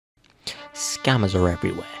scammers are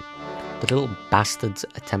everywhere. The little bastards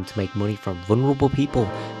attempt to make money from vulnerable people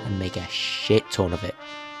and make a shit ton of it.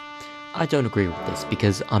 I don't agree with this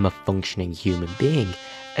because I'm a functioning human being,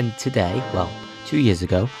 and today, well, 2 years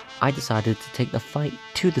ago, I decided to take the fight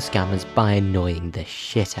to the scammers by annoying the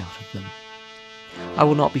shit out of them. I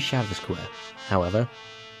will not be Shadow Square, however,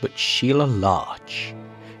 but Sheila Large.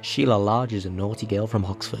 Sheila Large is a naughty girl from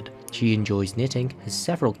Oxford. She enjoys knitting, has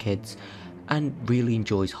several kids, and really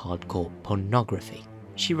enjoys hardcore pornography.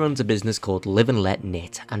 She runs a business called Live and Let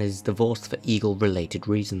Knit and is divorced for Eagle-related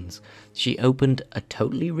reasons. She opened a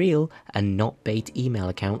totally real and not bait email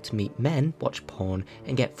account to meet men, watch porn,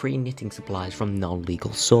 and get free knitting supplies from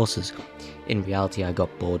non-legal sources. In reality, I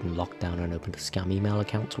got bored and locked down and opened a scam email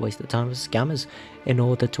account to waste the time of scammers in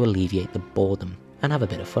order to alleviate the boredom and have a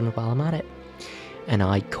bit of fun while I'm at it. And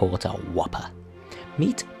I caught a whopper.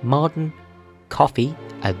 Meet Martin Coffee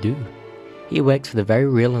Adu. He works for the very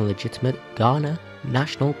real and legitimate Ghana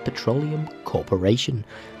National Petroleum Corporation.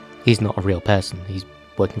 He's not a real person, he's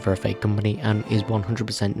working for a fake company and is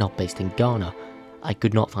 100% not based in Ghana. I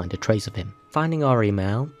could not find a trace of him. Finding our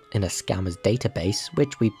email in a scammer's database,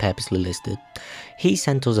 which we purposely listed, he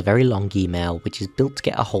sent us a very long email which is built to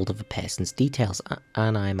get a hold of a person's details,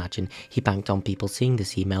 and I imagine he banked on people seeing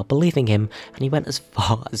this email, believing him, and he went as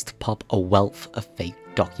far as to pop a wealth of fake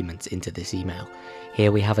documents into this email.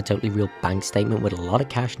 Here we have a totally real bank statement with a lot of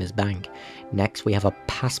cash in his bank. Next we have a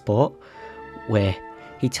passport where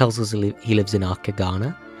he tells us he lives in Accra,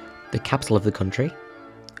 Ghana, the capital of the country.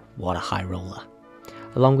 What a high roller.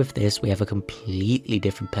 Along with this, we have a completely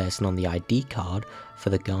different person on the ID card for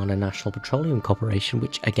the Ghana National Petroleum Corporation,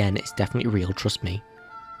 which again is definitely real, trust me.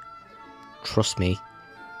 Trust me.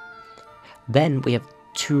 Then we have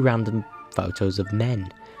 2 random photos of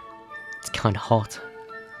men. It's kind of hot.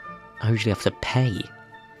 I usually have to pay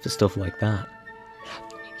for stuff like that.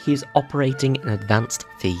 He is operating an advanced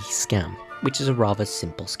fee scam, which is a rather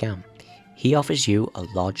simple scam. He offers you a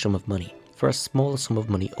large sum of money for a smaller sum of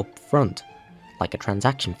money up front, like a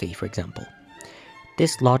transaction fee for example.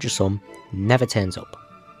 This larger sum never turns up,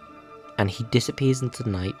 and he disappears into the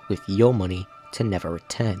night with your money to never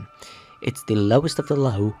return. It's the lowest of the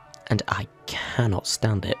low, and I cannot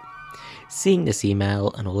stand it. Seeing this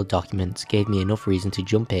email and all the documents gave me enough reason to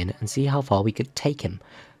jump in and see how far we could take him.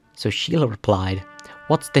 So Sheila replied,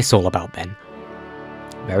 "What's this all about then?"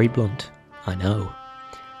 Very blunt, I know.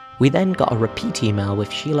 We then got a repeat email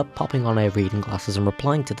with Sheila popping on her reading glasses and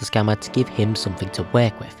replying to the scammer to give him something to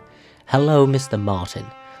work with. "Hello, Mr. Martin.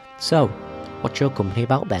 So, what's your company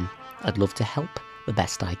about then? I'd love to help the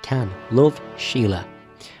best I can. Love, Sheila."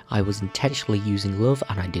 I was intentionally using love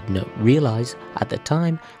and I did not realise at the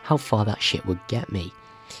time how far that shit would get me.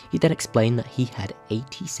 He then explained that he had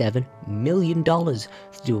 $87 million to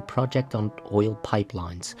do a project on oil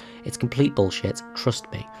pipelines. It's complete bullshit,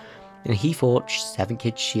 trust me. And he thought 7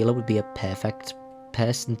 Kids Sheila would be a perfect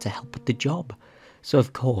person to help with the job. So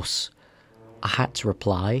of course, I had to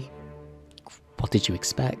reply, "What did you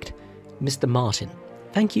expect? Mr. Martin,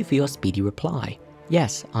 thank you for your speedy reply.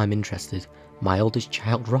 Yes, I'm interested. My oldest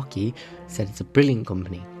child, Rocky, said it's a brilliant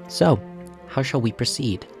company. So, how shall we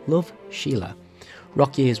proceed? Love, Sheila."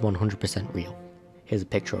 Rocky is 100% real. Here's a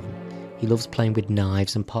picture of him. He loves playing with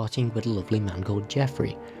knives and partying with a lovely man called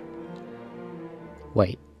Jeffrey.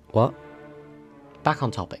 Wait, what? Back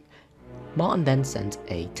on topic. Martin then sent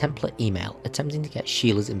a template email attempting to get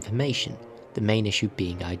Sheila's information, the main issue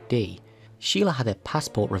being ID. Sheila had her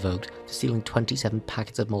passport revoked for stealing 27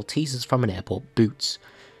 packets of Maltesers from an airport boots.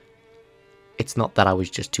 It's not that I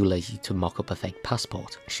was just too lazy to mock up a fake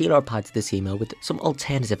passport. Sheila replied to this email with some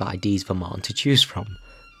alternative IDs for Martin to choose from.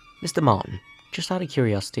 "Mr. Martin, just out of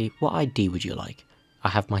curiosity, what ID would you like? I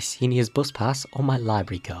have my senior's bus pass or my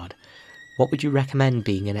library card. What would you recommend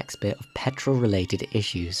being an expert of petrol-related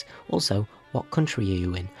issues? Also, what country are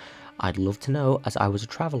you in? I'd love to know as I was a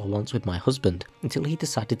traveller once with my husband until he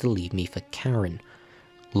decided to leave me for Karen.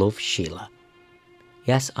 Love, Sheila."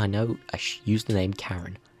 Yes, I know I used the name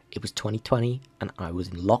Karen. It was 2020 and I was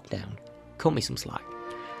in lockdown. Cut me some slack.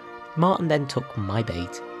 Martin then took my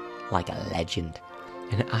bait like a legend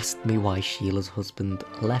and asked me why Sheila's husband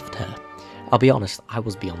left her. I'll be honest, I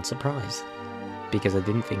was beyond surprised because I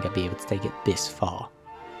didn't think I'd be able to take it this far.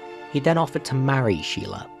 He then offered to marry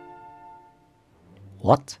Sheila.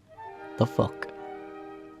 What the fuck?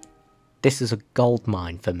 This is a gold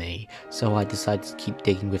mine for me, so I decided to keep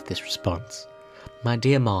digging with this response. "My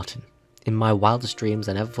dear Martin, in my wildest dreams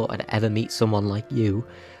I never thought I'd ever meet someone like you.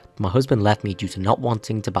 My husband left me due to not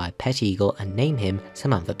wanting to buy a pet eagle and name him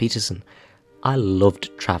Samantha Peterson. I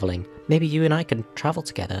loved travelling. Maybe you and I can travel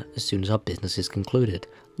together as soon as our business is concluded.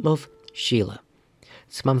 Love, Sheila."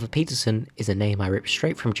 Samantha Peterson is a name I ripped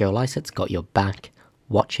straight from Joe Lycett's Got Your Back.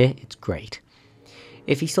 Watch it, it's great.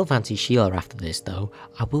 If he still fancies Sheila after this though,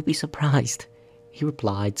 I will be surprised. He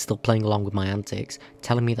replied, still playing along with my antics,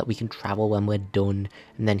 telling me that we can travel when we're done,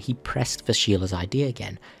 and then he pressed for Sheila's ID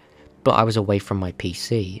again. But I was away from my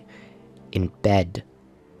PC, in bed,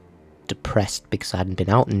 depressed because I hadn't been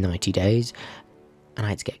out in 90 days, and I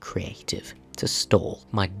had to get creative to stall.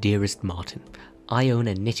 My dearest Martin, I own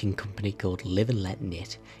a knitting company called Live and Let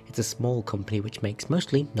Knit. It's a small company which makes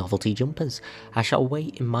mostly novelty jumpers. I shall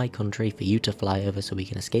wait in my country for you to fly over so we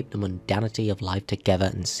can escape the mundanity of life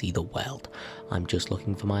together and see the world. I'm just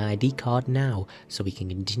looking for my ID card now so we can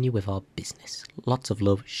continue with our business. Lots of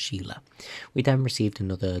love, Sheila. We then received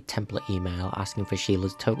another template email asking for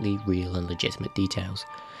Sheila's totally real and legitimate details.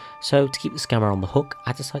 So to keep the scammer on the hook,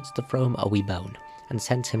 I decided to throw him a wee bone and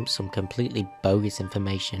sent him some completely bogus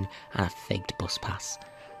information and a faked bus pass.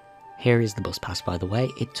 Here is the bus pass, by the way.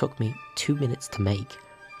 It took me 2 minutes to make,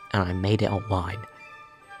 and I made it online.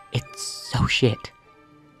 It's so shit.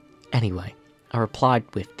 Anyway, I replied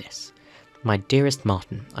with this. My dearest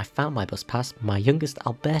Martin, I found my bus pass. My youngest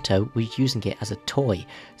Alberto was using it as a toy,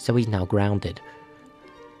 so he's now grounded.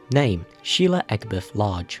 Name, Sheila Egbeth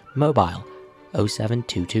Large. Mobile,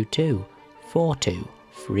 07222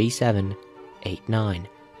 423789.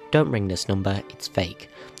 Don't ring this number, it's fake.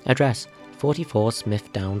 Address, 44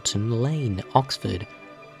 Smith Downton Lane, Oxford,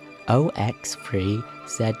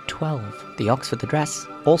 OX3Z12. The Oxford address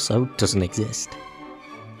also doesn't exist.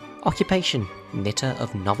 Occupation, knitter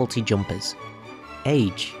of novelty jumpers.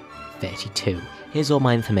 Age, 32. Here's all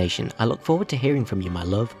my information. I look forward to hearing from you, my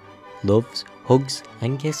love. Loves, hugs,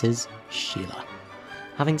 and kisses, Sheila.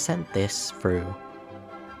 Having sent this through,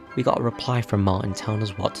 we got a reply from Martin telling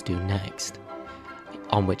us what to do next,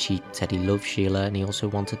 on which he said he loved Sheila and he also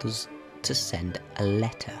wanted us to send a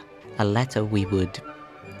letter. A letter we would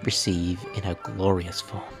receive in a glorious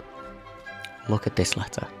form. Look at this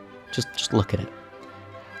letter. Just look at it.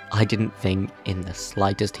 I didn't think in the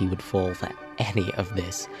slightest he would fall for any of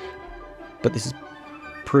this, but this is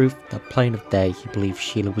proof that plain of day he believed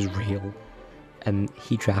Sheila was real, and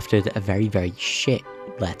he drafted a very, very shit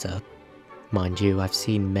letter. Mind you, I've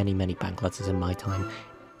seen many bank letters in my time.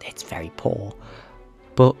 It's very poor.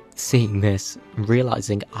 But seeing this, and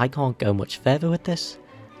realising I can't go much further with this,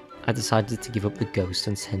 I decided to give up the ghost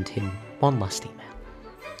and send him one last email.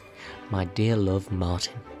 My dear love,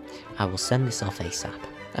 Martin, I will send this off ASAP.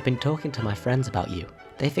 I've been talking to my friends about you.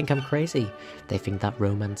 They think I'm crazy. They think that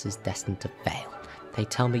romance is destined to fail. They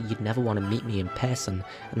tell me you'd never want to meet me in person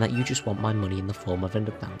and that you just want my money in the form of an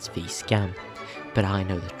advance fee scam. But I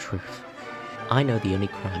know the truth. I know the only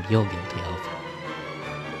crime you're guilty of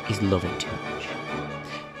is loving too much.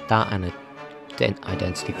 That and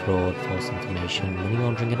identity fraud, false information, money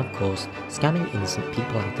laundering, and of course, scamming innocent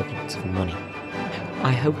people out of lots of money.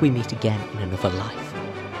 I hope we meet again in another life.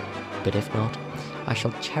 But if not, I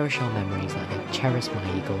shall cherish our memories like I cherish my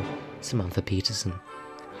eagle, Samantha Peterson.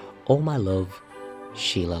 All my love,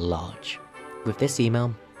 Sheila Large. With this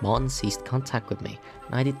email, Martin ceased contact with me,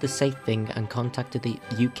 and I did the safe thing and contacted the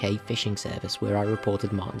UK phishing service where I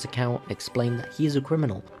reported Martin's account and explained that he is a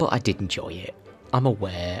criminal. But I did enjoy it. I'm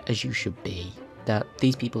aware, as you should be, that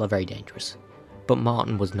these people are very dangerous. But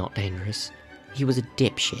Martin was not dangerous. He was a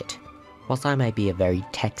dipshit. Whilst I may be a very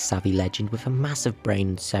tech-savvy legend with a massive brain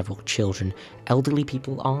and several children, elderly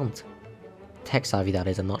people aren't. Tech-savvy, that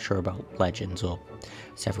is. I'm not sure about legends or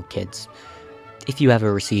several kids. If you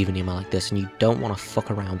ever receive an email like this and you don't want to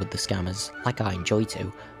fuck around with the scammers, like I enjoy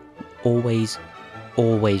to, always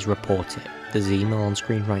report it. There's an email on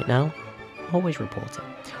screen right now. Always report it.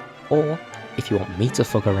 Or, if you want me to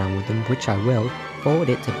fuck around with them, which I will, forward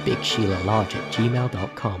it to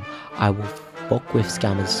bigsheila@gmail.com. I will fuck with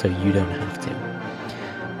scammers so you don't have to.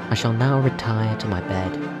 I shall now retire to my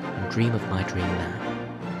bed and dream of my dream man,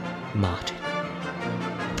 Martin.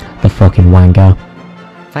 The fucking wanker.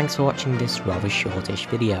 Thanks for watching this rather shortish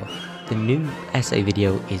video. The new essay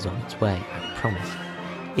video is on its way, I promise.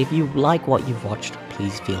 If you like what you've watched,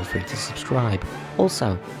 please feel free to subscribe.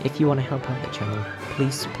 Also, if you want to help out the channel,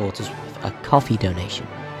 please support us with a coffee donation.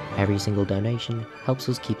 Every single donation helps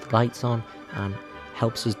us keep the lights on and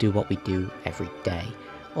helps us do what we do every day.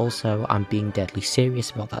 Also, I'm being deadly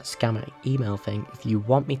serious about that scammer email thing. If you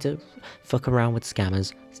want me to fuck around with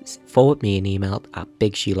scammers, forward me an email at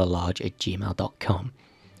bigsheila@gmail.com.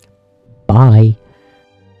 Bye.